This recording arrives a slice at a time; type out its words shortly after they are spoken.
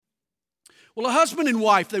Well, a husband and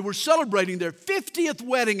wife, they were celebrating their 50th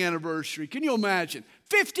wedding anniversary. Can you imagine?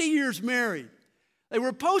 50 years married. They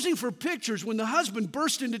were posing for pictures when the husband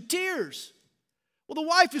burst into tears. Well, the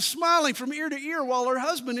wife is smiling from ear to ear while her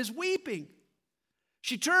husband is weeping.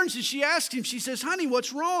 She turns and she asks him, she says, "Honey,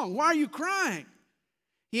 what's wrong? Why are you crying?"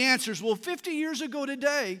 He answers, "Well, 50 years ago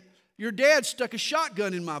today, your dad stuck a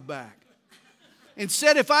shotgun in my back and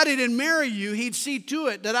said if I didn't marry you, he'd see to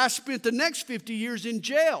it that I spent the next 50 years in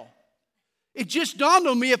jail. It just dawned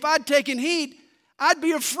on me if I'd taken heed, I'd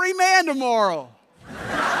be a free man tomorrow."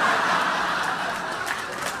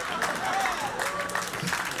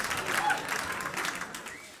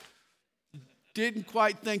 Didn't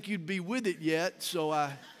quite think you'd be with it yet, so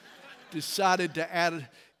I decided to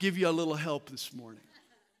give you a little help this morning.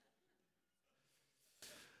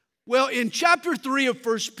 Well, in chapter 3 of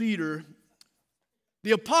 1 Peter,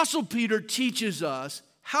 the Apostle Peter teaches us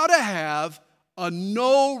how to have a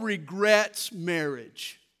no-regrets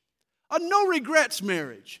marriage. A no-regrets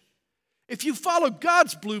marriage. If you follow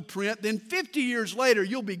God's blueprint, then 50 years later,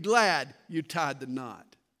 you'll be glad you tied the knot.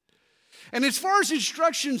 And as far as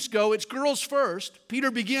instructions go, it's girls first.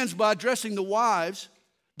 Peter begins by addressing the wives,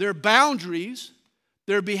 their boundaries,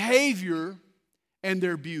 their behavior, and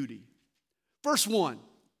their beauty. Verse 1.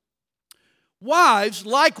 Wives,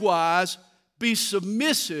 likewise, be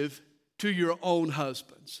submissive to your own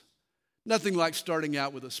husbands. Nothing like starting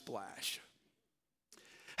out with a splash.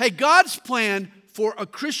 Hey, God's plan for a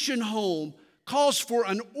Christian home calls for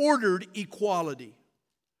an ordered equality.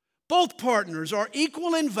 Both partners are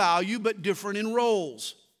equal in value but different in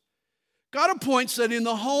roles. God appoints that in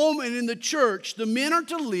the home and in the church, the men are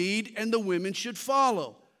to lead and the women should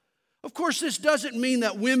follow. Of course, this doesn't mean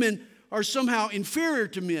that women are somehow inferior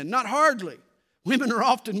to men, not hardly. Women are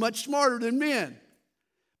often much smarter than men.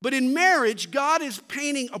 But in marriage, God is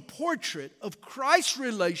painting a portrait of Christ's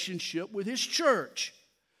relationship with His church.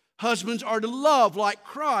 Husbands are to love like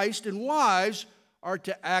Christ, and wives are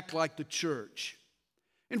to act like the church.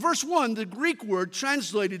 In verse 1, the Greek word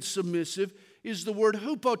translated submissive is the word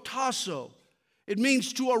hupotasso. It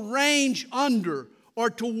means to arrange under or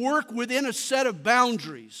to work within a set of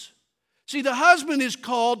boundaries. See, the husband is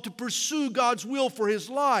called to pursue God's will for his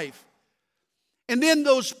life. And then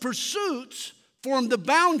those pursuits form the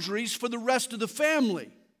boundaries for the rest of the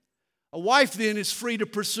family. A wife then is free to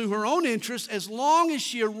pursue her own interests as long as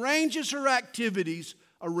she arranges her activities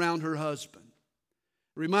around her husband.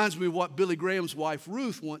 It reminds me of what Billy Graham's wife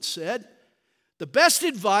Ruth once said. The best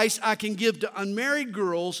advice I can give to unmarried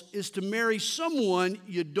girls is to marry someone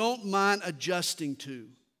you don't mind adjusting to.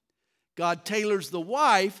 God tailors the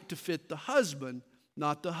wife to fit the husband,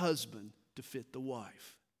 not the husband to fit the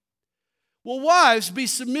wife. Well, wives, be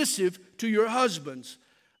submissive to your husbands,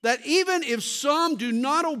 that even if some do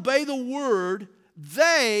not obey the word,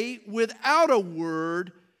 they, without a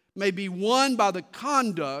word, may be won by the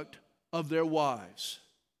conduct of their wives.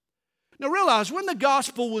 Now realize, when the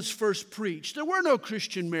gospel was first preached, there were no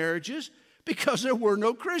Christian marriages because there were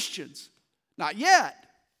no Christians. Not yet.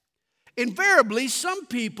 Invariably, some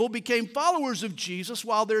people became followers of Jesus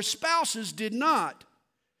while their spouses did not.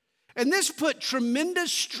 And this put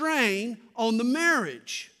tremendous strain on the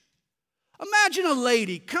marriage. Imagine a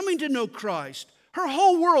lady coming to know Christ. Her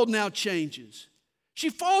whole world now changes. She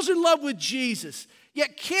falls in love with Jesus,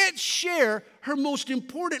 yet can't share her most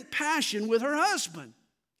important passion with her husband.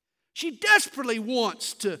 She desperately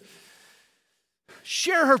wants to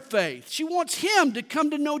share her faith. She wants him to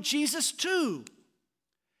come to know Jesus too.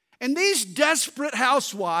 And these desperate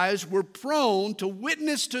housewives were prone to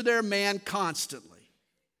witness to their man constantly.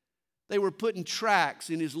 They were putting tracts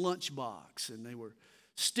in his lunchbox, and they were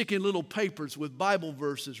sticking little papers with Bible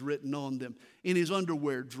verses written on them in his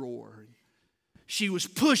underwear drawer. She was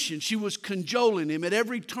pushing, she was cajoling him at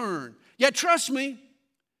every turn. Yet trust me,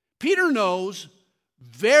 Peter knows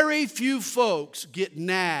very few folks get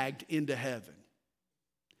nagged into heaven.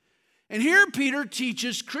 And here Peter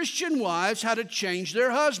teaches Christian wives how to change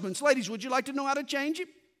their husbands. Ladies, would you like to know how to change him?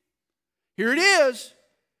 Here it is.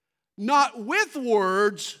 Not with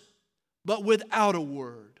words, but without a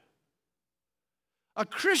word. A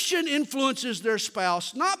Christian influences their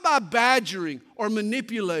spouse not by badgering or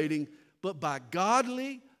manipulating, but by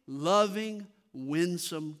godly, loving,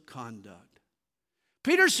 winsome conduct.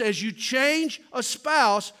 Peter says you change a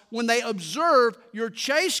spouse when they observe your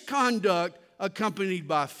chaste conduct accompanied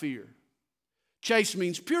by fear. Chaste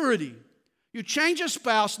means purity. You change a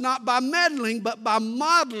spouse not by meddling, but by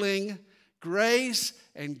modeling grace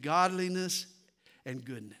and godliness and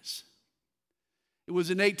goodness. It was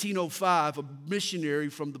in 1805, a missionary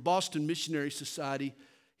from the Boston Missionary Society,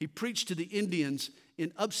 he preached to the Indians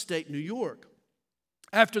in upstate New York.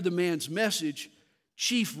 After the man's message,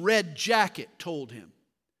 Chief Red Jacket told him,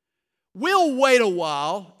 "We'll wait a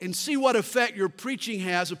while and see what effect your preaching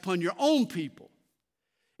has upon your own people.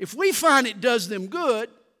 If we find it does them good,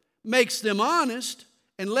 makes them honest,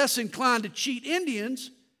 and less inclined to cheat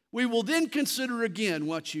Indians, we will then consider again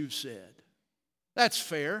what you've said." That's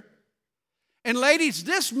fair. And ladies,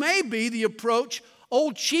 this may be the approach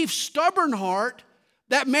old Chief Stubbornheart,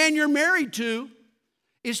 that man you're married to,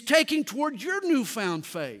 is taking toward your newfound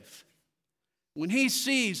faith. When he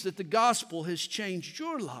sees that the gospel has changed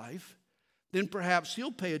your life, then perhaps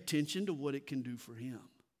he'll pay attention to what it can do for him.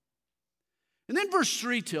 And then verse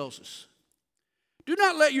 3 tells us, "Do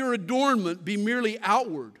not let your adornment be merely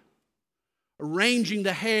outward, arranging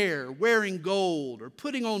the hair, wearing gold, or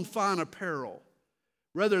putting on fine apparel.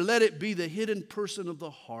 Rather, let it be the hidden person of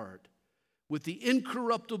the heart, with the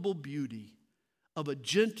incorruptible beauty of a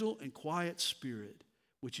gentle and quiet spirit,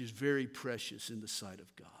 which is very precious in the sight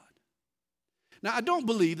of God." Now, I don't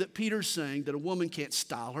believe that Peter's saying that a woman can't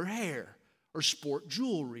style her hair, or sport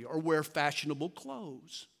jewelry, or wear fashionable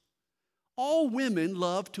clothes. All women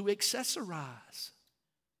love to accessorize.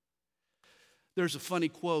 There's a funny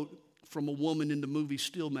quote from a woman in the movie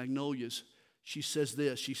Steel Magnolias. She says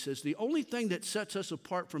this, she says, "The only thing that sets us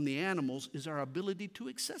apart from the animals is our ability to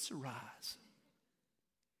accessorize."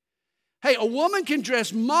 Hey, a woman can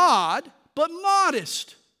dress mod, but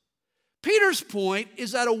modest. Peter's point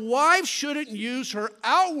is that a wife shouldn't use her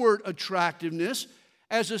outward attractiveness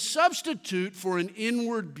as a substitute for an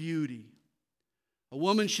inward beauty. A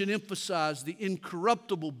woman should emphasize the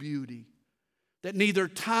incorruptible beauty that neither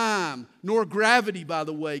time nor gravity, by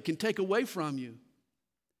the way, can take away from you.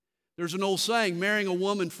 There's an old saying, marrying a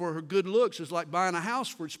woman for her good looks is like buying a house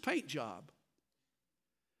for its paint job.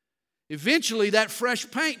 Eventually, that fresh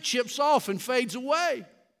paint chips off and fades away.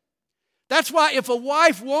 That's why if a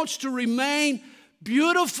wife wants to remain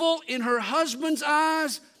beautiful in her husband's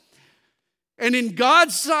eyes, and in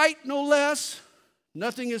God's sight no less,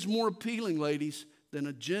 nothing is more appealing, ladies, than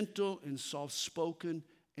a gentle and soft-spoken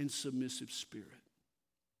and submissive spirit.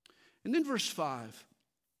 And then verse 5,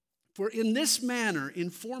 "For in this manner, in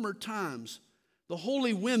former times, the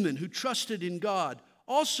holy women who trusted in God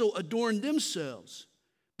also adorned themselves,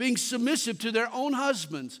 being submissive to their own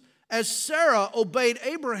husbands, as Sarah obeyed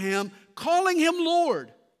Abraham, calling him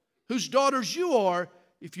Lord, whose daughters you are,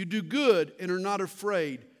 if you do good and are not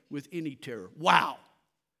afraid with any terror." Wow.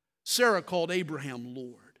 Sarah called Abraham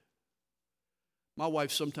Lord. My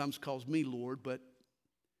wife sometimes calls me Lord, but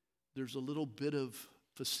there's a little bit of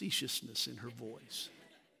facetiousness in her voice.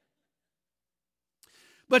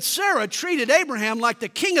 But Sarah treated Abraham like the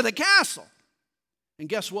king of the castle. And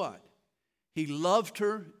guess what? He loved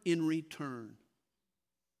her in return.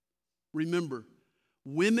 Remember,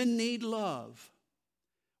 women need love,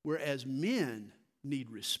 whereas men need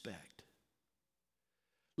respect.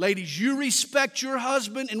 Ladies, you respect your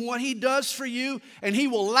husband and what he does for you, and he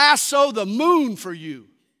will lasso the moon for you.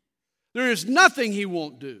 There is nothing he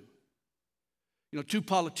won't do. You know, two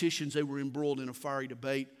politicians, they were embroiled in a fiery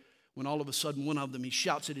debate when all of a sudden one of them, he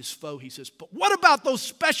shouts at his foe, he says, "But what about those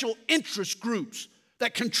special interest groups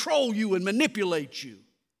that control you and manipulate you?"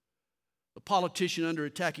 The politician under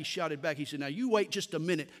attack, he shouted back, he said, "Now you wait just a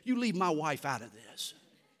minute, you leave my wife out of this."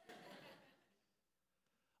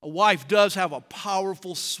 A wife does have a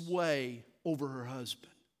powerful sway over her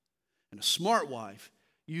husband. And a smart wife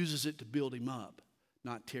uses it to build him up,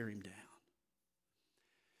 not tear him down.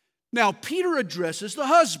 Now, Peter addresses the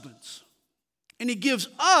husbands. And he gives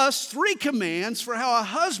us 3 commands for how a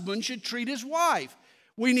husband should treat his wife.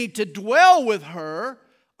 We need to dwell with her,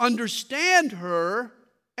 understand her,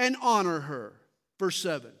 and honor her. Verse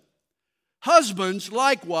 7. "Husbands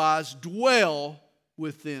likewise dwell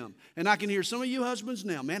with them." And I can hear some of you husbands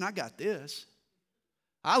now, "Man, I got this.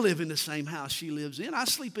 I live in the same house she lives in. I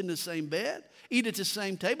sleep in the same bed, eat at the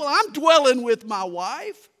same table. I'm dwelling with my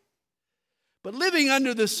wife." But living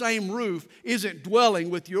under the same roof isn't dwelling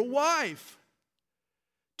with your wife.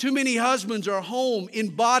 Too many husbands are home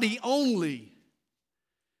in body only.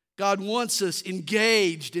 God wants us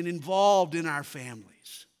engaged and involved in our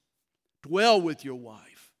families. Dwell with your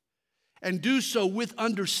wife and do so with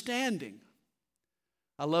understanding.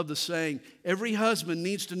 I love the saying, every husband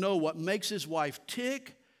needs to know what makes his wife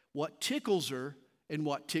tick, what tickles her, and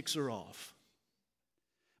what ticks her off.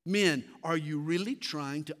 Men, are you really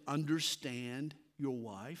trying to understand your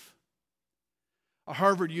wife? A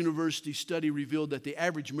Harvard University study revealed that the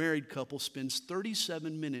average married couple spends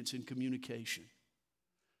 37 minutes in communication.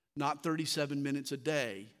 Not 37 minutes a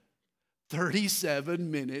day,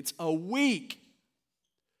 37 minutes a week.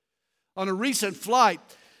 On a recent flight,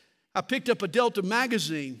 I picked up a Delta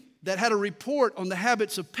magazine, that had a report on the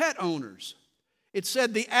habits of pet owners. It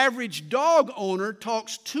said the average dog owner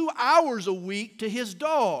talks 2 hours a week to his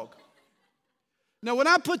dog. Now, when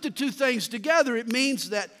I put the two things together, it means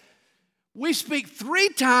that we speak 3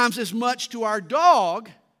 times as much to our dog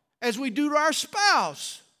as we do to our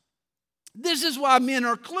spouse. This is why men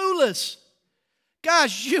are clueless.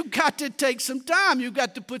 Guys, you've got to take some time. You've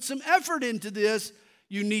got to put some effort into this.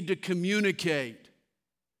 You need to communicate.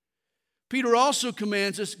 Peter also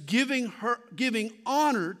commands us giving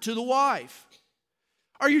honor to the wife.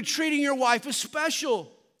 Are you treating your wife as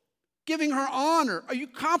special? Giving her honor? Are you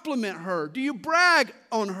compliment her? Do you brag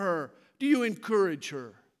on her? Do you encourage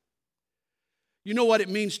her? You know what it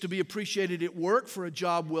means to be appreciated at work for a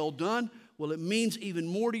job well done? Well, it means even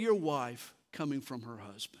more to your wife coming from her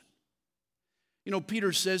husband. You know,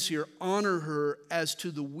 Peter says here, honor her as to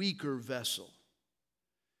the weaker vessel.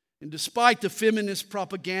 And despite the feminist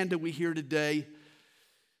propaganda we hear today,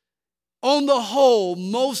 on the whole,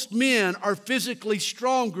 most men are physically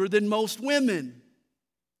stronger than most women.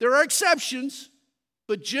 There are exceptions,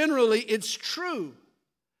 but generally it's true.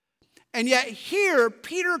 And yet here,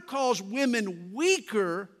 Peter calls women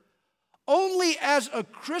weaker only as a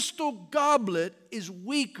crystal goblet is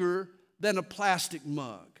weaker than a plastic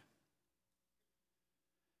mug.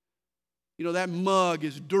 You know, that mug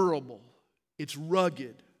is durable, it's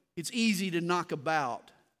rugged, it's easy to knock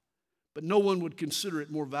about, but no one would consider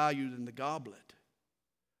it more valued than the goblet.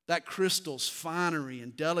 That crystal's finery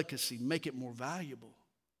and delicacy make it more valuable.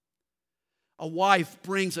 A wife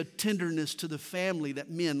brings a tenderness to the family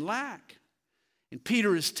that men lack. And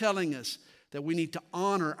Peter is telling us that we need to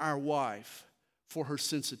honor our wife for her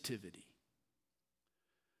sensitivity.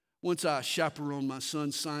 Once I chaperoned my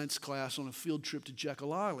son's science class on a field trip to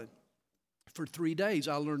Jekyll Island. For 3 days,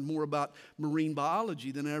 I learned more about marine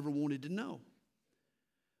biology than I ever wanted to know.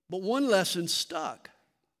 But one lesson stuck.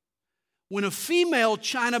 When a female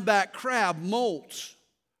Chinaback crab molts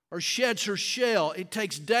or sheds her shell, it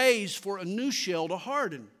takes days for a new shell to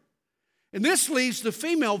harden. And this leaves the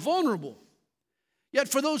female vulnerable. Yet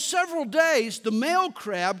for those several days, the male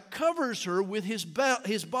crab covers her with his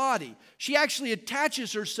body. She actually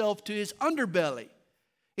attaches herself to his underbelly,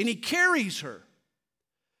 and he carries her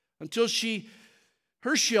until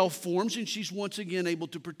her shell forms and she's once again able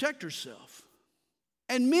to protect herself.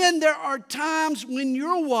 And men, there are times when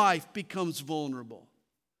your wife becomes vulnerable.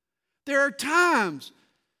 There are times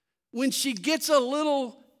when she gets a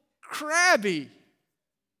little crabby.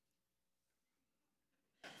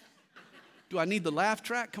 Do I need the laugh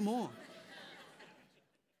track? Come on.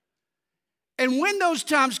 And when those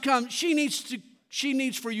times come, she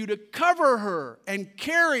needs for you to cover her and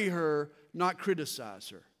carry her, not criticize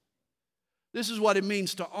her. This is what it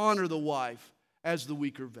means to honor the wife as the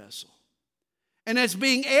weaker vessel. And as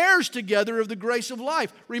being heirs together of the grace of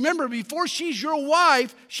life. Remember, before she's your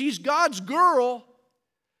wife, she's God's girl.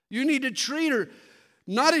 You need to treat her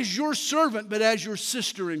not as your servant, but as your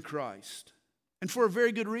sister in Christ. And for a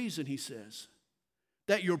very good reason, he says,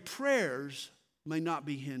 that your prayers may not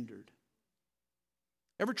be hindered.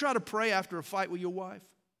 Ever try to pray after a fight with your wife?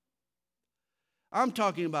 I'm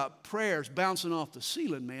talking about prayers bouncing off the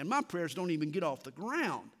ceiling, man. My prayers don't even get off the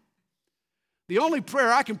ground. The only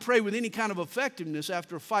prayer I can pray with any kind of effectiveness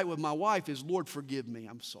after a fight with my wife is, Lord, forgive me,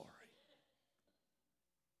 I'm sorry.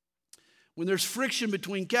 When there's friction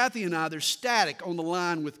between Kathy and I, there's static on the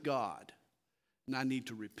line with God, and I need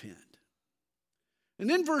to repent. And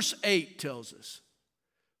then verse 8 tells us,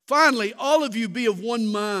 finally, all of you be of one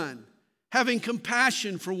mind, having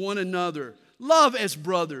compassion for one another, love as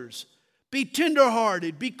brothers, be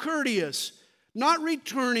tenderhearted, be courteous, not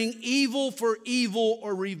returning evil for evil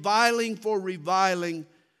or reviling for reviling,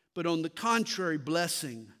 but on the contrary,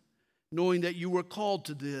 blessing, knowing that you were called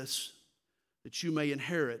to this, that you may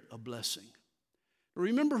inherit a blessing.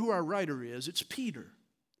 Remember who our writer is. It's Peter.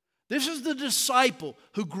 This is the disciple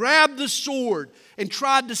who grabbed the sword and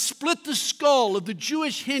tried to split the skull of the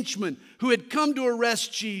Jewish henchman who had come to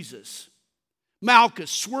arrest Jesus. Malchus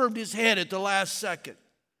swerved his head at the last second,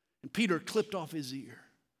 and Peter clipped off his ear.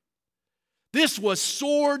 This was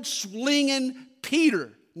sword-swinging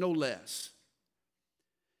Peter, no less.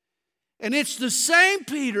 And it's the same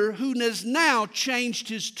Peter who has now changed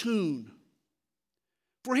his tune.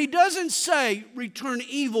 For he doesn't say, return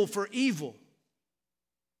evil for evil.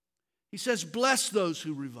 He says, bless those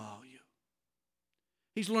who revile you.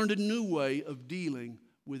 He's learned a new way of dealing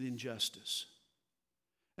with injustice.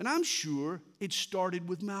 And I'm sure it started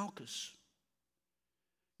with Malchus.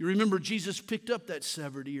 You remember Jesus picked up that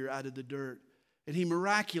severed ear out of the dirt, and he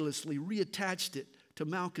miraculously reattached it to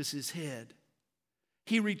Malchus's head.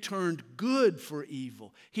 He returned good for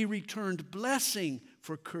evil. He returned blessing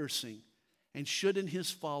for cursing. And shouldn't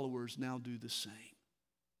his followers now do the same?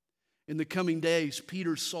 In the coming days,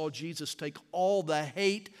 Peter saw Jesus take all the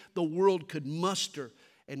hate the world could muster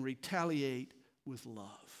and retaliate with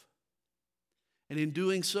love. And in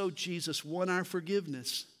doing so, Jesus won our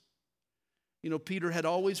forgiveness. You know, Peter had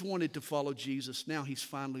always wanted to follow Jesus. Now he's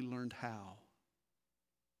finally learned how.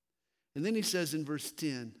 And then he says in verse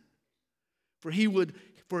 10, For he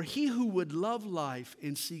who would love life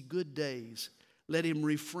and see good days, let him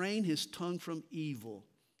refrain his tongue from evil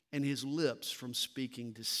and his lips from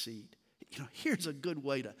speaking deceit. You know, here's a good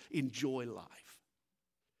way to enjoy life.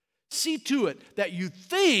 See to it that you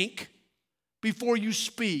think before you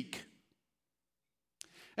speak.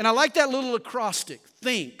 And I like that little acrostic,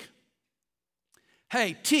 think.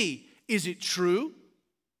 Hey, T, is it true?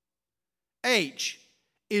 H,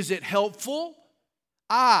 is it helpful?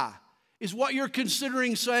 I, is what you're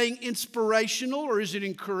considering saying inspirational or is it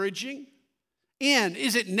encouraging? N,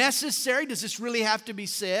 is it necessary? Does this really have to be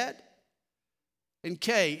said? And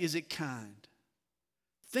K, is it kind?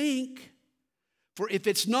 Think, for if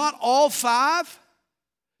it's not all five,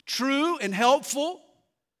 true and helpful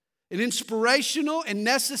and inspirational and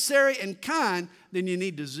necessary and kind, then you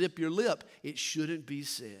need to zip your lip. It shouldn't be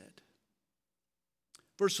said.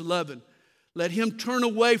 Verse 11, let him turn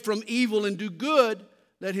away from evil and do good.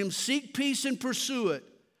 Let him seek peace and pursue it.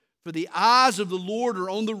 For the eyes of the Lord are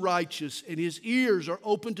on the righteous, and his ears are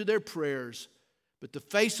open to their prayers. But the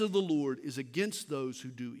face of the Lord is against those who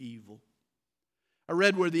do evil. I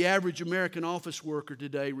read where the average American office worker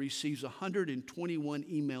today receives 121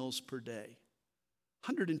 emails per day.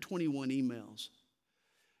 121 emails.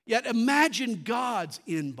 Yet imagine God's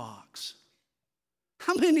inbox.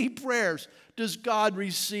 How many prayers does God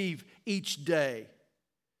receive each day?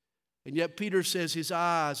 And yet Peter says his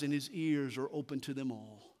eyes and his ears are open to them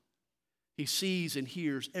all. He sees and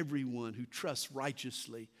hears everyone who trusts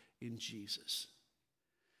righteously in Jesus.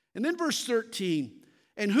 And then verse 13,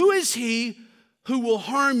 and who is he who will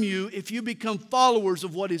harm you if you become followers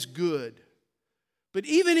of what is good? But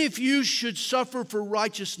even if you should suffer for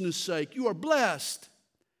righteousness' sake, you are blessed.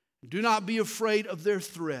 Do not be afraid of their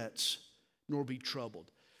threats, nor be troubled.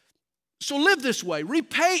 So live this way.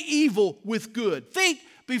 Repay evil with good. Think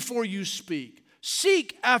before you speak.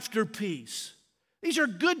 Seek after peace. These are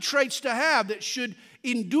good traits to have that should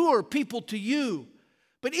endure people to you.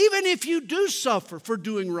 But even if you do suffer for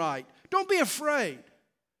doing right, don't be afraid.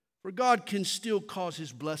 For God can still cause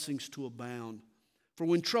his blessings to abound. For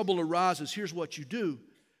when trouble arises, here's what you do.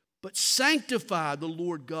 But sanctify the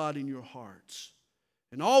Lord God in your hearts.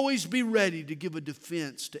 And always be ready to give a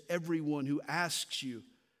defense to everyone who asks you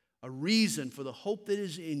a reason for the hope that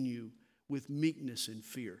is in you with meekness and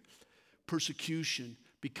fear. Persecution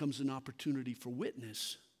becomes an opportunity for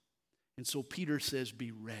witness. And so Peter says,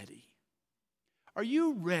 be ready. Are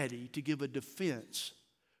you ready to give a defense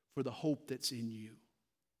for the hope that's in you?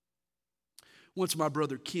 Once my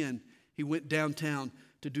brother Ken, he went downtown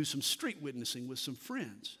to do some street witnessing with some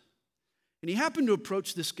friends. And he happened to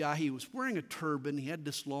approach this guy. He was wearing a turban. He had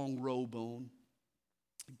this long robe on.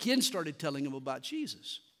 Ken started telling him about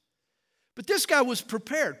Jesus. But this guy was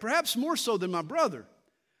prepared, perhaps more so than my brother.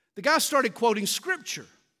 The guy started quoting scripture.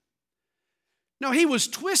 Now, he was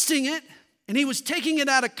twisting it, and he was taking it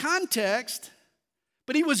out of context,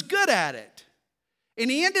 but he was good at it. And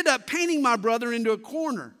he ended up painting my brother into a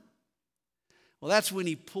corner. Well, that's when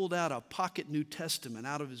he pulled out a pocket New Testament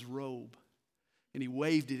out of his robe, and he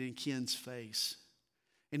waved it in Ken's face.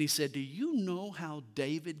 And he said, do you know how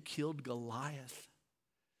David killed Goliath?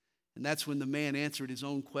 And that's when the man answered his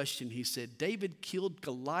own question. He said, David killed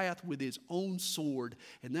Goliath with his own sword,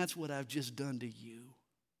 and that's what I've just done to you.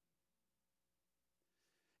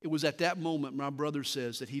 It was at that moment, my brother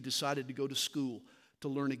says, that he decided to go to school to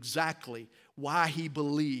learn exactly why he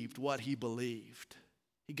believed what he believed.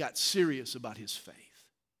 He got serious about his faith.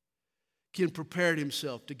 Ken prepared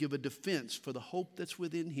himself to give a defense for the hope that's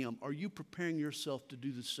within him. Are you preparing yourself to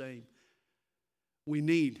do the same? We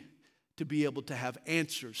need to be able to have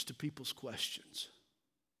answers to people's questions.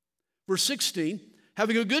 Verse 16,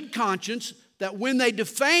 having a good conscience, that when they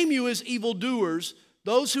defame you as evildoers,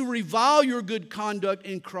 those who revile your good conduct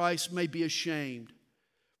in Christ may be ashamed.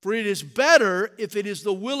 For it is better, if it is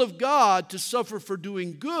the will of God, to suffer for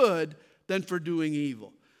doing good than for doing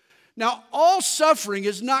evil. Now, all suffering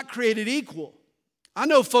is not created equal. I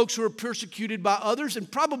know folks who are persecuted by others, and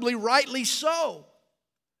probably rightly so.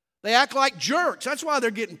 They act like jerks. That's why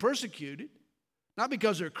they're getting persecuted, not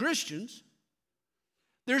because they're Christians.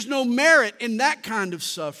 There's no merit in that kind of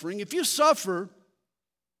suffering. If you suffer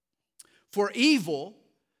for evil,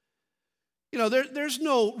 There's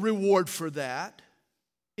no reward for that.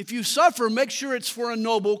 If you suffer, make sure it's for a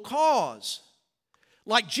noble cause,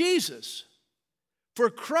 like Jesus. For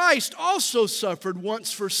Christ also suffered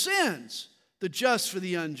once for sins, the just for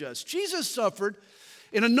the unjust. Jesus suffered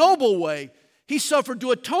in a noble way. He suffered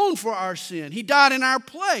to atone for our sin. He died in our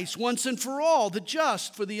place once and for all, the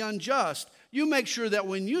just for the unjust. You make sure that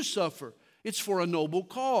when you suffer, it's for a noble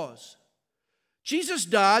cause. Jesus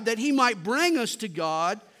died that he might bring us to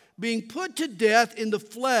God, being put to death in the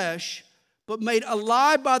flesh, but made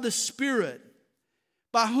alive by the Spirit,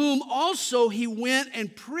 by whom also he went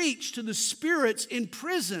and preached to the spirits in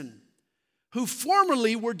prison, who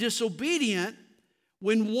formerly were disobedient,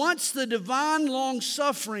 when once the divine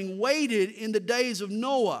long-suffering waited in the days of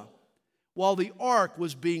Noah, while the ark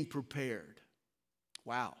was being prepared.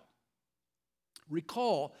 Wow.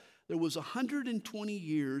 Recall, there was 120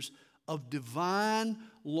 years of divine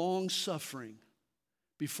long-suffering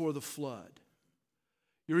before the flood.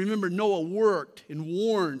 You remember Noah worked and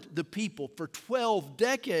warned the people for 12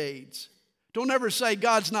 decades. Don't ever say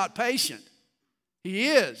God's not patient. He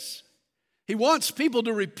is. He wants people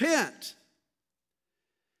to repent.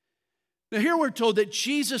 Now here we're told that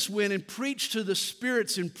Jesus went and preached to the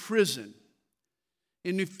spirits in prison.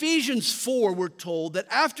 In Ephesians 4, we're told that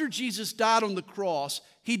after Jesus died on the cross,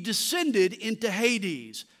 he descended into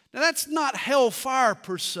Hades. Now that's not hellfire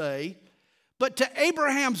per se, but to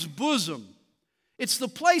Abraham's bosom. It's the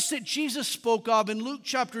place that Jesus spoke of in Luke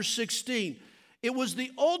chapter 16. It was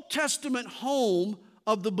the Old Testament home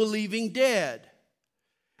of the believing dead.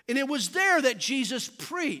 And it was there that Jesus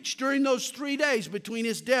preached during those 3 days between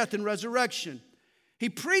his death and resurrection. He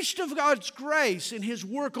preached of God's grace in his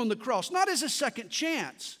work on the cross, not as a second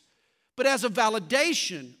chance, but as a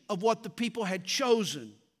validation of what the people had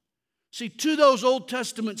chosen. See, to those Old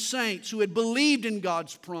Testament saints who had believed in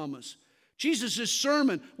God's promise, Jesus'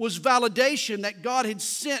 sermon was validation that God had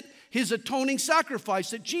sent his atoning sacrifice,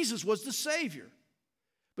 that Jesus was the Savior.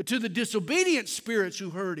 But to the disobedient spirits who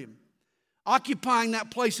heard him, occupying that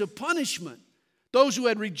place of punishment, those who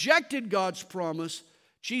had rejected God's promise,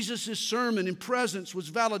 Jesus' sermon and presence was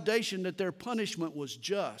validation that their punishment was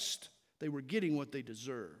just. They were getting what they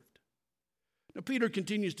deserved. Now, Peter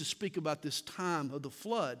continues to speak about this time of the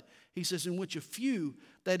flood. He says, in which a few,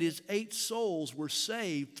 that is 8 souls, were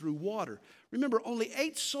saved through water. Remember, only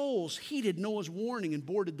 8 souls heeded Noah's warning and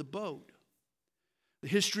boarded the boat. The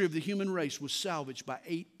history of the human race was salvaged by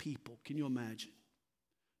 8 people. Can you imagine?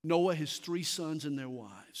 Noah, his 3 sons, and their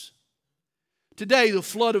wives. Today, the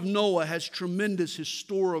flood of Noah has tremendous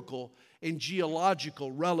historical and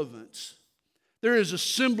geological relevance. There is a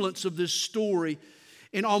semblance of this story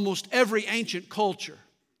in almost every ancient culture.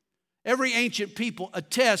 Every ancient people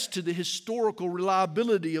attest to the historical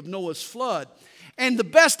reliability of Noah's flood. And the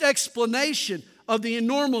best explanation of the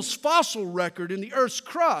enormous fossil record in the earth's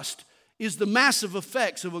crust is the massive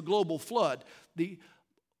effects of a global flood. The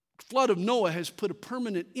flood of Noah has put a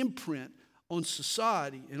permanent imprint on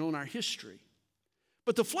society and on our history.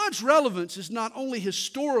 But the flood's relevance is not only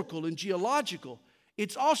historical and geological,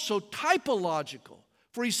 it's also typological.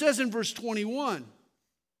 For he says in verse 21,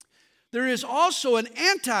 there is also an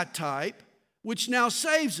antitype which now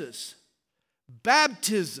saves us.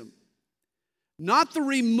 Baptism. Not the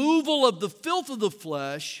removal of the filth of the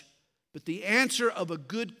flesh, but the answer of a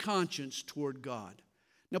good conscience toward God.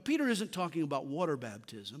 Now, Peter isn't talking about water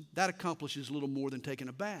baptism. That accomplishes a little more than taking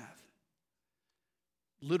a bath,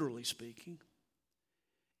 literally speaking.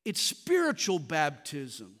 It's spiritual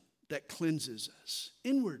baptism that cleanses us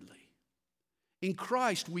inwardly. In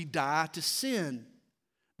Christ, we die to sin.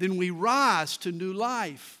 Then we rise to new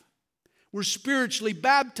life. We're spiritually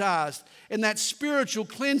baptized, and that spiritual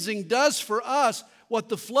cleansing does for us what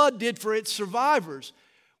the flood did for its survivors.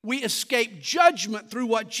 We escape judgment through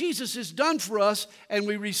what Jesus has done for us, and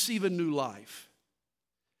we receive a new life.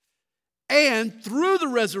 And through the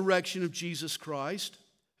resurrection of Jesus Christ,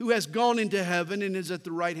 who has gone into heaven and is at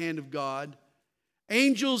the right hand of God,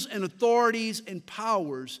 angels and authorities and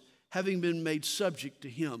powers having been made subject to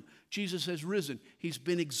him. Jesus has risen. He's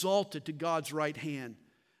been exalted to God's right hand.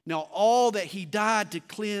 Now all that he died to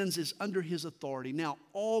cleanse is under his authority. Now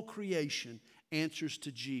all creation answers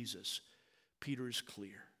to Jesus. Peter is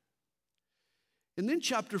clear. And then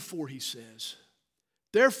chapter 4 he says,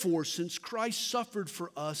 therefore, since Christ suffered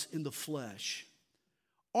for us in the flesh,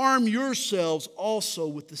 arm yourselves also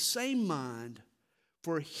with the same mind,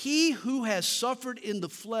 for he who has suffered in the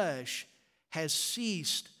flesh has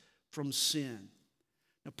ceased from sin.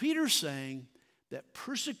 Now, Peter's saying that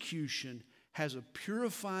persecution has a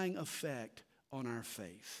purifying effect on our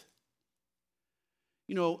faith.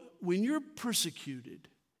 You know, when you're persecuted,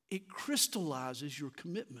 it crystallizes your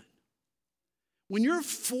commitment. when you're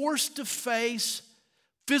forced to face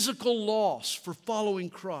physical loss for following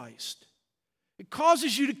Christ, it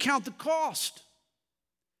causes you to count the cost.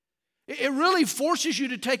 It really forces you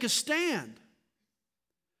to take a stand.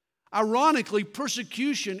 Ironically,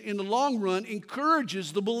 persecution in the long run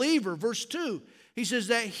encourages the believer. Verse 2, he says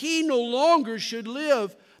that he no longer should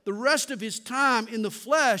live the rest of his time in the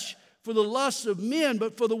flesh for the lusts of men,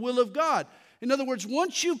 but for the will of God. In other words,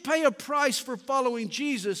 once you pay a price for following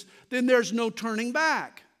Jesus, then there's no turning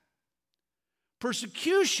back.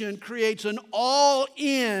 Persecution creates an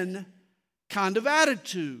all-in kind of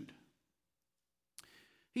attitude.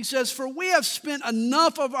 He says, for we have spent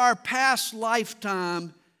enough of our past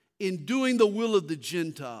lifetime in doing the will of the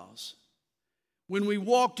Gentiles, when we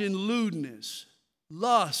walked in lewdness,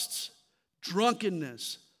 lusts,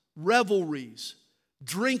 drunkenness, revelries,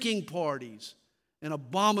 drinking parties, and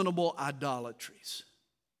abominable idolatries.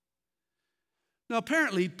 Now,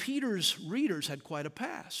 apparently, Peter's readers had quite a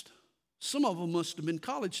past. Some of them must have been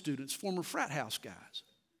college students, former frat house guys,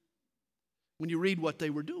 when you read what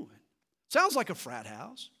they were doing. Sounds like a frat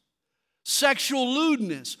house. Sexual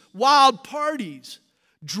lewdness, wild parties,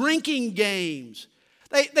 drinking games.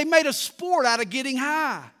 They made a sport out of getting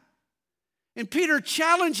high. And Peter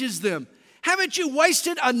challenges them. Haven't you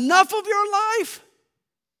wasted enough of your life?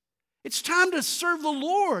 It's time to serve the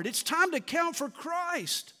Lord. It's time to count for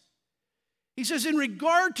Christ. He says, in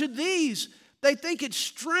regard to these, they think it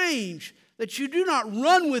strange that you do not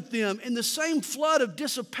run with them in the same flood of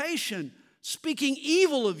dissipation, speaking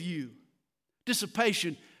evil of you.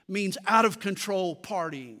 Dissipation means out of control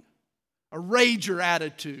partying, a rager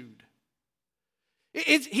attitude.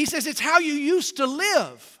 He says it's how you used to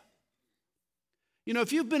live. You know,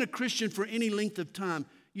 if you've been a Christian for any length of time,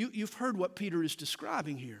 you've heard what Peter is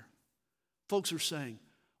describing here. Folks are saying,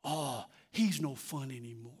 oh, he's no fun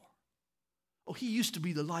anymore. Oh, he used to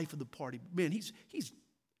be the life of the party. Man, he's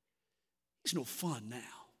no fun now.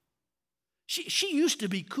 She used to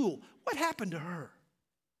be cool. What happened to her?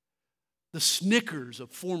 The snickers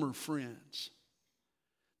of former friends.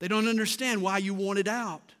 They don't understand why you wanted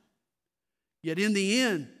out. Yet in the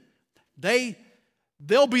end,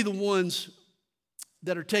 they'll be the ones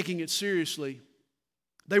that are taking it seriously.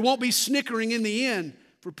 They won't be snickering in the end,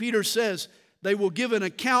 for Peter says they will give an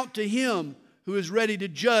account to him who is ready to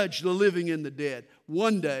judge the living and the dead.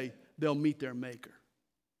 One day, they'll meet their Maker.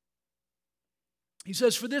 He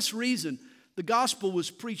says, for this reason, the gospel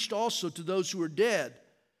was preached also to those who are dead,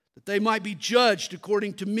 that they might be judged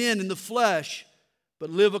according to men in the flesh,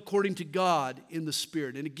 but live according to God in the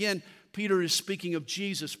Spirit. And again, Peter is speaking of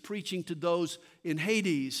Jesus preaching to those in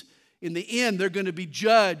Hades. In the end, they're going to be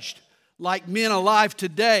judged like men alive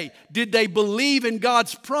today. Did they believe in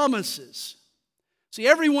God's promises? See,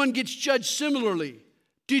 everyone gets judged similarly.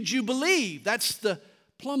 Did you believe? That's the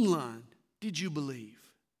plumb line. Did you believe?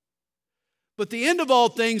 But the end of all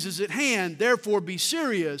things is at hand. Therefore, be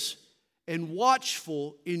serious and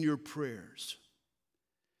watchful in your prayers.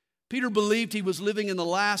 Peter believed he was living in the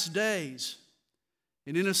last days.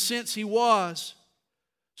 And in a sense, he was.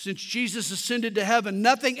 Since Jesus ascended to heaven,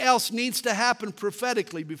 nothing else needs to happen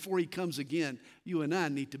prophetically before he comes again. You and I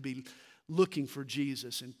need to be looking for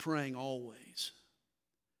Jesus and praying always.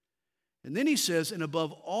 And then he says, and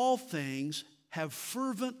above all things, have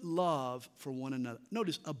fervent love for one another.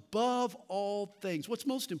 Notice, above all things. What's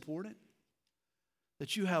most important?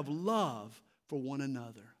 That you have love for one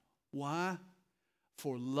another. Why?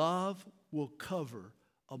 For love will cover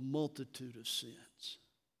a multitude of sins.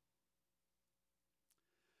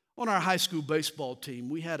 On our high school baseball team,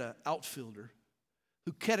 we had an outfielder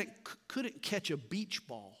who couldn't catch a beach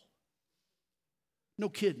ball. No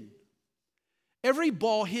kidding. Every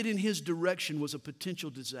ball hit in his direction was a potential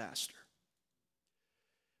disaster.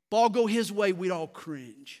 Ball go his way, we'd all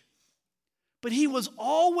cringe. But he was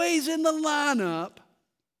always in the lineup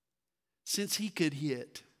since he could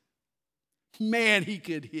hit. Man, he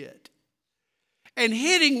could hit. And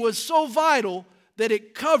hitting was so vital that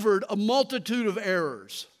it covered a multitude of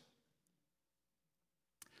errors.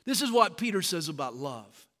 This is what Peter says about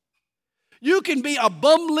love. You can be a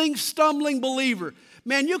bumbling, stumbling believer.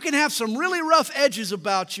 Man, you can have some really rough edges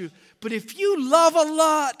about you, but if you love a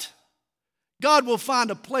lot, God will find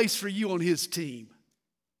a place for you on His team.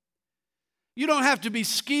 You don't have to be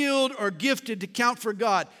skilled or gifted to count for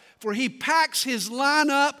God, for He packs His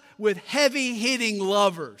lineup with heavy-hitting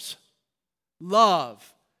lovers.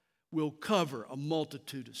 Love will cover a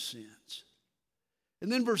multitude of sins.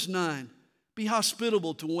 And then verse 9, be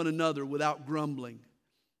hospitable to one another without grumbling.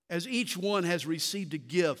 As each one has received a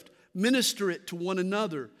gift, minister it to one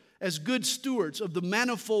another as good stewards of the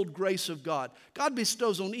manifold grace of God. God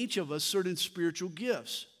bestows on each of us certain spiritual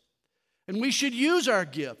gifts. And we should use our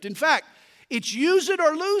gift. In fact, it's use it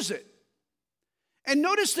or lose it. And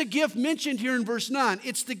notice the gift mentioned here in verse 9.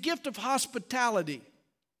 It's the gift of hospitality.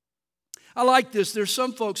 I like this. There's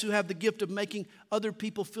some folks who have the gift of making other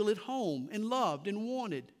people feel at home and loved and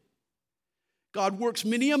wanted. God works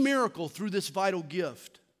many a miracle through this vital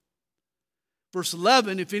gift. Verse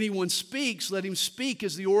 11, if anyone speaks, let him speak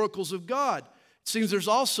as the oracles of God. It seems there's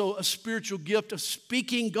also a spiritual gift of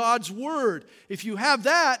speaking God's word. If you have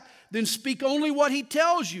that, then speak only what he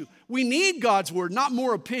tells you. We need God's word, not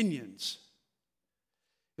more opinions.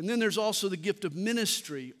 And then there's also the gift of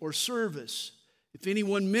ministry or service. If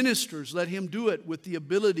anyone ministers, let him do it with the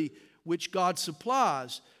ability which God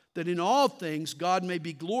supplies, that in all things God may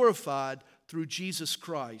be glorified through Jesus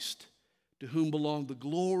Christ, to whom belong the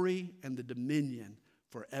glory and the dominion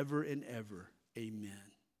forever and ever. Amen.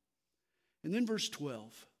 And then verse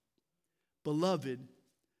 12. Beloved,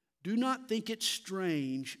 do not think it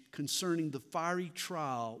strange concerning the fiery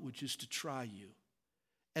trial which is to try you,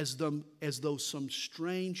 as though some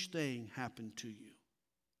strange thing happened to you.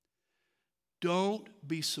 Don't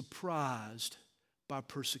be surprised by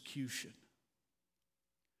persecution.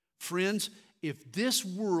 Friends, if this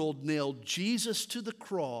world nailed Jesus to the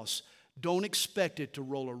cross, don't expect it to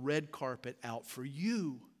roll a red carpet out for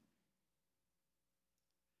you.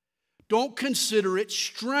 Don't consider it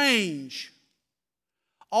strange.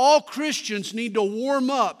 All Christians need to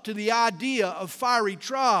warm up to the idea of fiery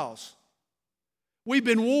trials. We've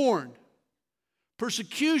been warned.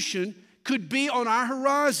 Persecution could be on our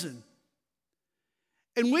horizon.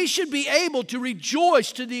 And we should be able to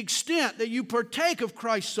rejoice to the extent that you partake of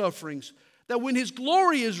Christ's sufferings, that when His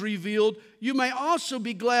glory is revealed, you may also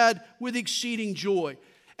be glad with exceeding joy.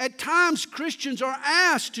 At times, Christians are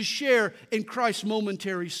asked to share in Christ's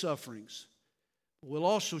momentary sufferings. We'll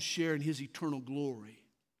also share in His eternal glory.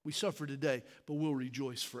 We suffer today, but we'll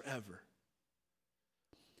rejoice forever.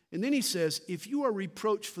 And then he says, if you are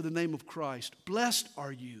reproached for the name of Christ, blessed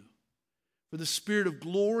are you. For the Spirit of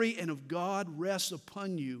glory and of God rests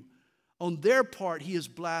upon you. On their part, He is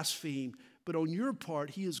blasphemed, but on your part,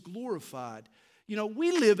 He is glorified. You know,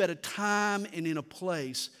 we live at a time and in a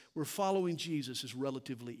place where following Jesus is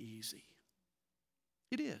relatively easy.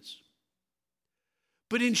 It is.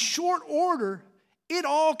 But in short order, it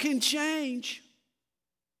all can change.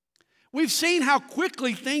 We've seen how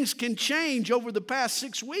quickly things can change over the past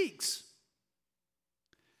 6 weeks.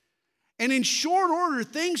 And in short order,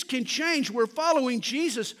 things can change where following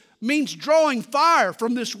Jesus means drawing fire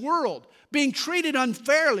from this world, being treated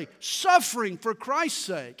unfairly, suffering for Christ's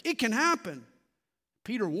sake. It can happen.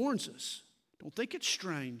 Peter warns us, don't think it's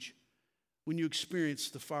strange when you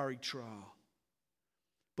experience the fiery trial.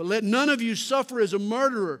 But let none of you suffer as a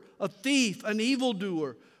murderer, a thief, an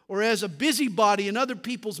evildoer, or as a busybody in other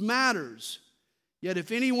people's matters. Yet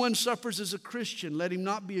if anyone suffers as a Christian, let him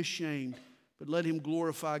not be ashamed, but let him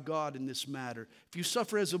glorify God in this matter. If you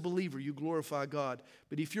suffer as a believer, you glorify God.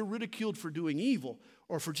 But if you're ridiculed for doing evil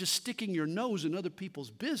or for just sticking your nose in other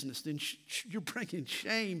people's business, then you're bringing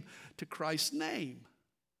shame to Christ's name.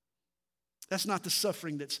 That's not the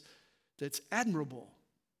suffering that's admirable.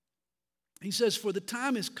 He says, for the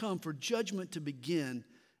time has come for judgment to begin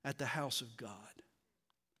at the house of God.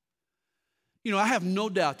 You know, I have no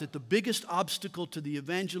doubt that the biggest obstacle to the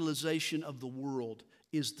evangelization of the world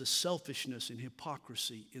is the selfishness and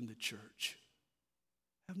hypocrisy in the church.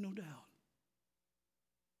 I have no doubt.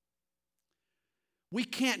 We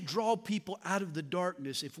can't draw people out of the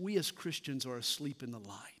darkness if we as Christians are asleep in the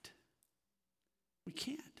light. We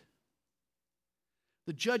can't.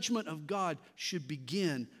 The judgment of God should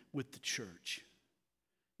begin with the church.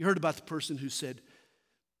 You heard about the person who said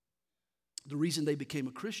the reason they became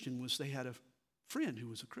a Christian was they had a friend who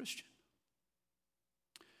was a Christian.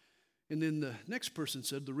 And then the next person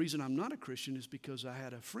said, the reason I'm not a Christian is because I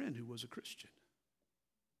had a friend who was a Christian.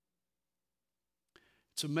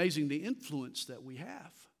 It's amazing the influence that we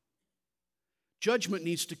have. Judgment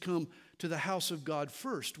needs to come to the house of God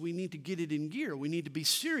first. We need to get it in gear. We need to be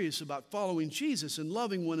serious about following Jesus and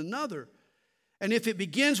loving one another. And if it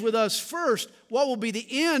begins with us first, what will be the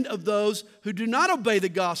end of those who do not obey the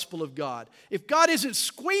gospel of God? If God isn't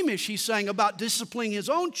squeamish, he's saying, about disciplining his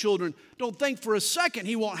own children, don't think for a second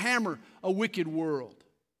he won't hammer a wicked world.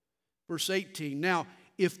 Verse 18, now,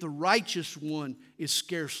 if the righteous one is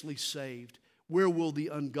scarcely saved, where will the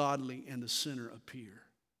ungodly and the sinner appear?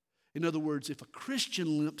 In other words, if a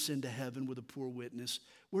Christian limps into heaven with a poor witness,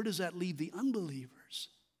 where does that leave the unbelievers?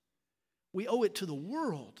 We owe it to the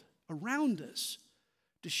world around us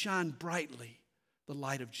to shine brightly the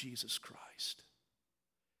light of Jesus Christ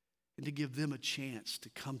and to give them a chance to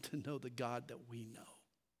come to know the God that we know.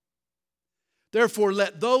 Therefore,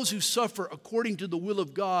 let those who suffer according to the will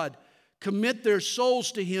of God commit their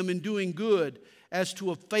souls to Him in doing good as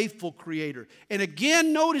to a faithful Creator. And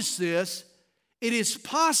again, notice this, it is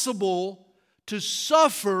possible to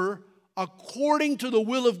suffer according to the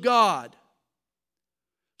will of God.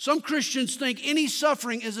 Some Christians think any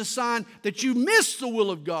suffering is a sign that you missed the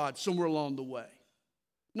will of God somewhere along the way.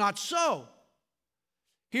 Not so.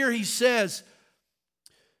 Here he says,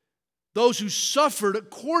 those who suffered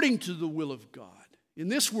according to the will of God. In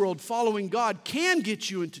this world, following God can get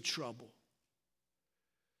you into trouble.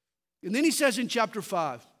 And then he says in chapter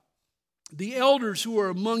 5, the elders who are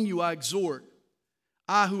among you I exhort,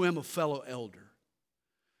 I who am a fellow elder.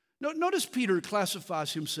 Notice Peter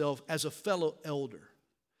classifies himself as a fellow elder.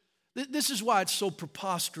 This is why it's so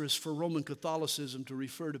preposterous for Roman Catholicism to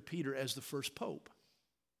refer to Peter as the first pope.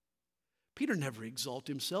 Peter never exalted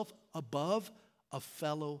himself above a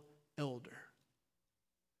fellow elder.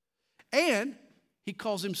 And he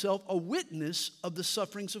calls himself a witness of the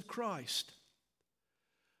sufferings of Christ.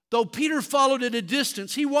 Though Peter followed at a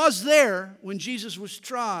distance, he was there when Jesus was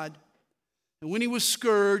tried, and when he was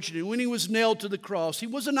scourged, and when he was nailed to the cross. He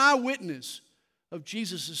was an eyewitness of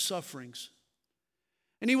Jesus' sufferings.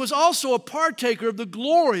 And he was also a partaker of the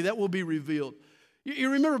glory that will be revealed.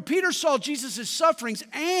 You remember, Peter saw Jesus' sufferings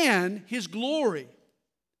and his glory.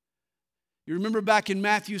 You remember back in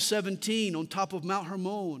Matthew 17, on top of Mount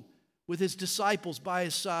Hermon, with his disciples by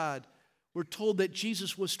his side, we're told that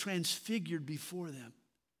Jesus was transfigured before them.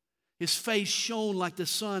 His face shone like the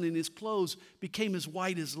sun, and his clothes became as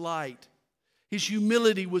white as light. His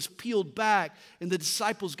humility was peeled back, and the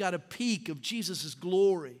disciples got a peek of Jesus'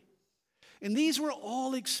 glory. And these were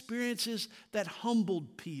all experiences that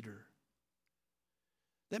humbled Peter,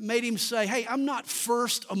 that made him say, hey, I'm not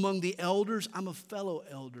first among the elders, I'm a fellow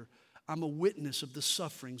elder. I'm a witness of the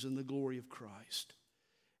sufferings and the glory of Christ.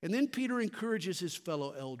 And then Peter encourages his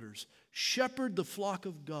fellow elders, shepherd the flock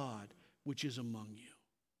of God which is among you.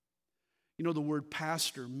 You know, the word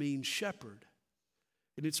pastor means shepherd.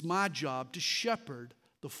 And it's my job to shepherd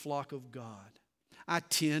the flock of God. I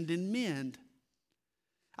tend and mend.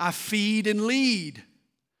 I feed and lead.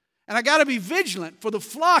 And I got to be vigilant, for the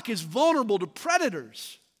flock is vulnerable to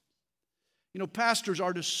predators. You know, pastors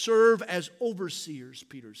are to serve as overseers,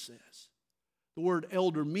 Peter says. The word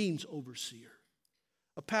elder means overseer.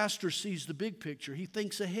 A pastor sees the big picture. He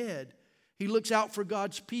thinks ahead. He looks out for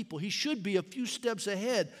God's people. He should be a few steps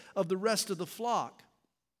ahead of the rest of the flock.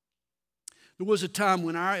 There was a time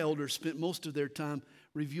when our elders spent most of their time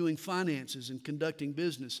reviewing finances and conducting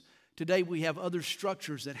business. Today we have other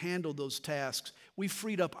structures that handle those tasks. We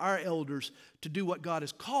freed up our elders to do what God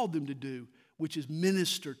has called them to do, which is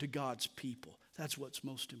minister to God's people. That's what's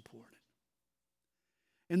most important.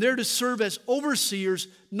 And they're to serve as overseers,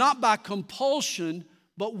 not by compulsion,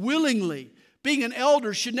 but willingly. Being an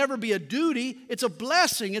elder should never be a duty. It's a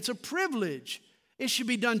blessing. It's a privilege. It should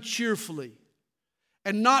be done cheerfully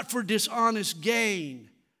and not for dishonest gain,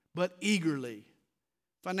 but eagerly.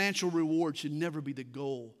 Financial reward should never be the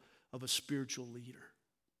goal of a spiritual leader.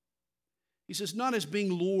 He says, not as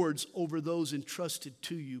being lords over those entrusted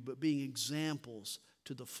to you, but being examples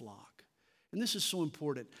to the flock. And this is so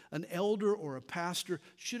important. An elder or a pastor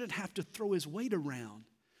shouldn't have to throw his weight around,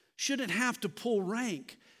 shouldn't have to pull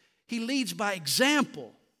rank. He leads by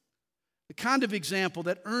example, the kind of example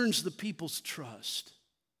that earns the people's trust.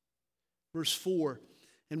 Verse 4,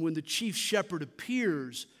 and when the chief shepherd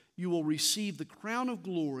appears, you will receive the crown of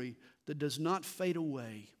glory that does not fade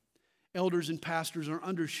away. Elders and pastors are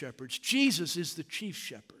under shepherds. Jesus is the chief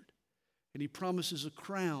shepherd, and he promises a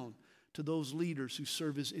crown to those leaders who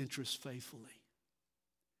serve his interests faithfully.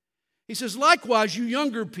 He says, likewise, you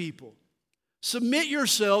younger people, submit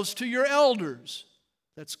yourselves to your elders.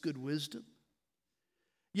 That's good wisdom.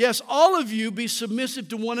 Yes, all of you be submissive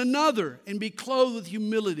to one another and be clothed with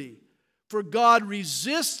humility. For God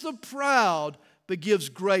resists the proud, but gives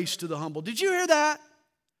grace to the humble. Did you hear that?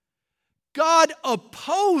 God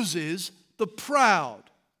opposes the proud.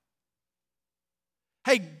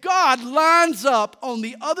 Hey, God lines up on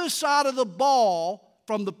the other side of the ball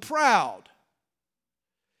from the proud.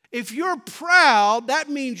 If you're proud, that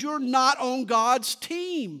means you're not on God's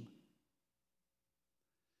team.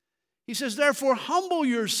 He says, therefore, humble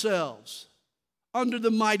yourselves under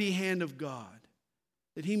the mighty hand of God,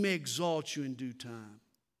 that he may exalt you in due time.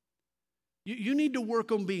 You need to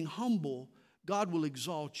work on being humble. God will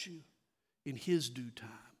exalt you in his due time.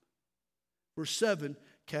 Verse 7,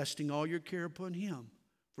 casting all your care upon him,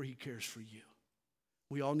 for he cares for you.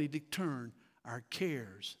 We all need to turn our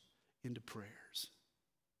cares into prayers.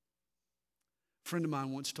 A friend of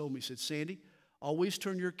mine once told me, he said, Sandy, Always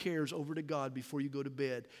turn your cares over to God before you go to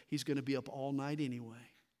bed. He's going to be up all night anyway.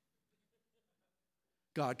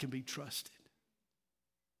 God can be trusted.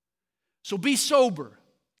 So be sober.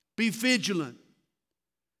 Be vigilant.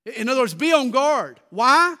 In other words, be on guard.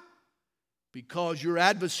 Why? Because your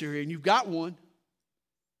adversary, and you've got one,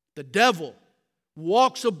 the devil,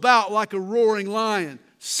 walks about like a roaring lion,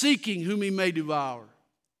 seeking whom he may devour.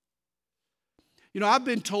 You know, I've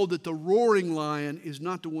been told that the roaring lion is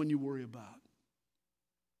not the one you worry about.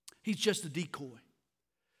 He's just a decoy.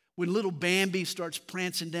 When little Bambi starts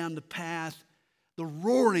prancing down the path, the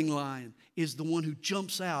roaring lion is the one who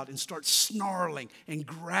jumps out and starts snarling and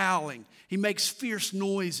growling. He makes fierce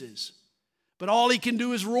noises. But all he can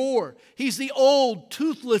do is roar. He's the old,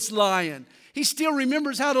 toothless lion. He still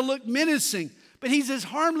remembers how to look menacing, but he's as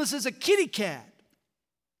harmless as a kitty cat.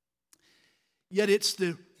 Yet it's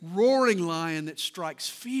the roaring lion that strikes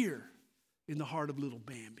fear in the heart of little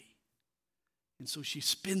Bambi. And so she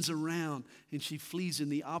spins around and she flees in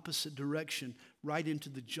the opposite direction, right into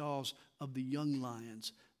the jaws of the young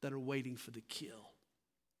lions that are waiting for the kill.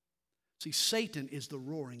 See, Satan is the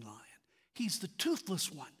roaring lion. He's the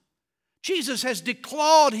toothless one. Jesus has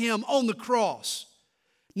declawed him on the cross.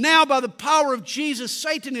 Now, by the power of Jesus,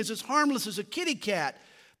 Satan is as harmless as a kitty cat.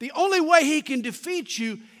 The only way he can defeat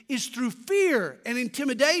you is through fear and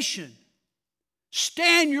intimidation.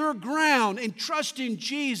 Stand your ground and trust in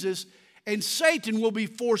Jesus, and Satan will be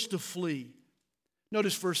forced to flee.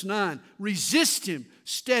 Notice verse 9. Resist him,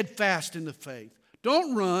 steadfast in the faith.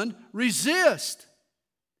 Don't run, resist.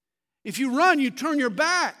 If you run, you turn your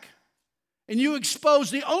back, and you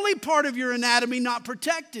expose the only part of your anatomy not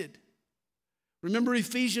protected. Remember,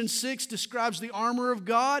 Ephesians 6 describes the armor of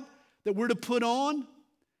God that we're to put on?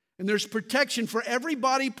 And there's protection for every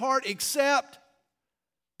body part except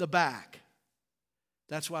the back.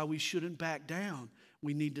 That's why we shouldn't back down.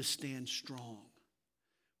 We need to stand strong.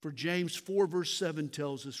 For James 4 verse 7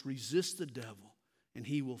 tells us, resist the devil and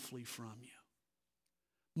he will flee from you.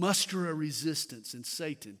 Muster a resistance and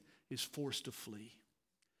Satan is forced to flee.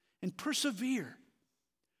 And persevere,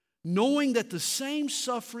 knowing that the same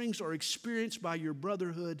sufferings are experienced by your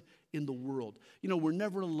brotherhood in the world. You know, we're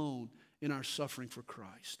never alone in our suffering for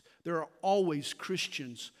Christ. There are always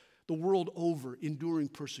Christians the world over enduring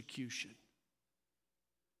persecution.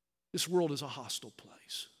 This world is a hostile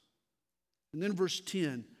place. And then verse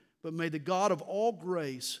 10, but may the God of all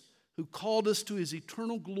grace, who called us to his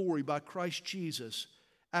eternal glory by Christ Jesus,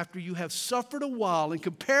 after you have suffered a while, and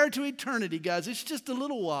compared to eternity, guys, it's just a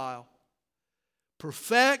little while,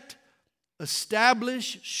 perfect,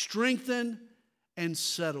 establish, strengthen, and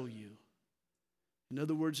settle you. In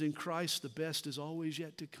other words, in Christ, the best is always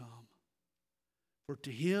yet to come. For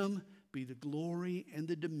to him be the glory and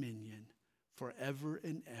the dominion forever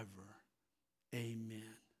and ever.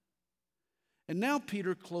 Amen. And now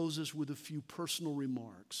Peter closes with a few personal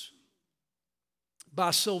remarks.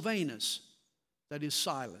 By Silvanus, that is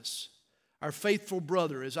Silas, our faithful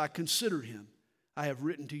brother, as I consider him, I have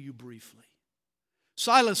written to you briefly.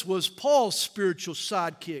 Silas was Paul's spiritual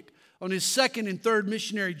sidekick on his second and third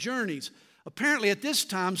missionary journeys. Apparently at this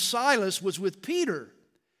time, Silas was with Peter,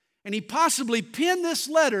 and he possibly penned this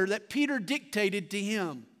letter that Peter dictated to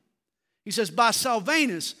him. He says, by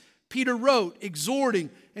Silvanus, Peter wrote, exhorting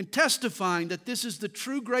and testifying that this is the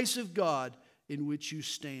true grace of God in which you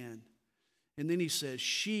stand. And then he says,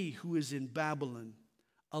 she who is in Babylon,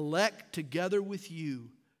 elect together with you,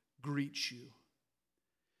 greets you.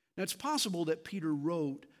 Now it's possible that Peter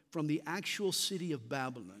wrote from the actual city of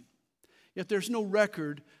Babylon. Yet there's no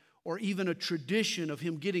record or even a tradition of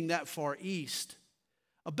him getting that far east.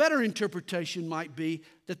 A better interpretation might be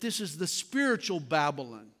that this is the spiritual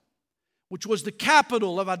Babylon, which was the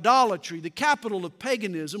capital of idolatry, the capital of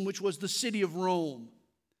paganism, which was the city of Rome.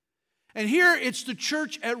 And here it's the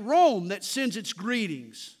church at Rome that sends its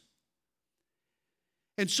greetings.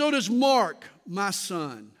 And so does Mark, my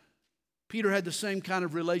son. Peter had the same kind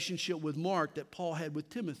of relationship with Mark that Paul had with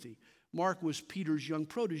Timothy. Mark was Peter's young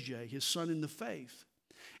protege, his son in the faith.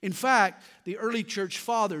 In fact, the early church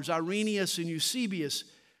fathers, Irenaeus and Eusebius,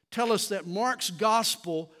 tell us that Mark's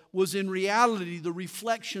gospel was in reality the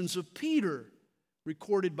reflections of Peter,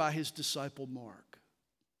 recorded by his disciple Mark.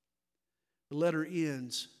 The letter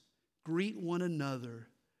ends, greet one another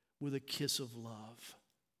with a kiss of love.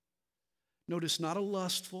 Notice, not a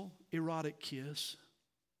lustful, erotic kiss,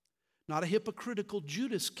 not a hypocritical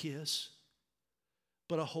Judas kiss,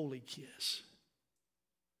 but a holy kiss.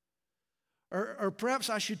 Or perhaps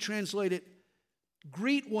I should translate it,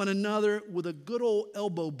 greet one another with a good old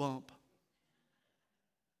elbow bump.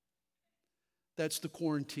 That's the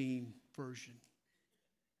quarantine version.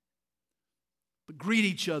 but greet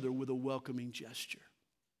each other with a welcoming gesture.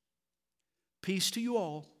 Peace to you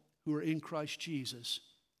all who are in Christ Jesus.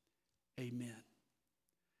 Amen.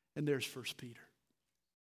 And there's 1 Peter.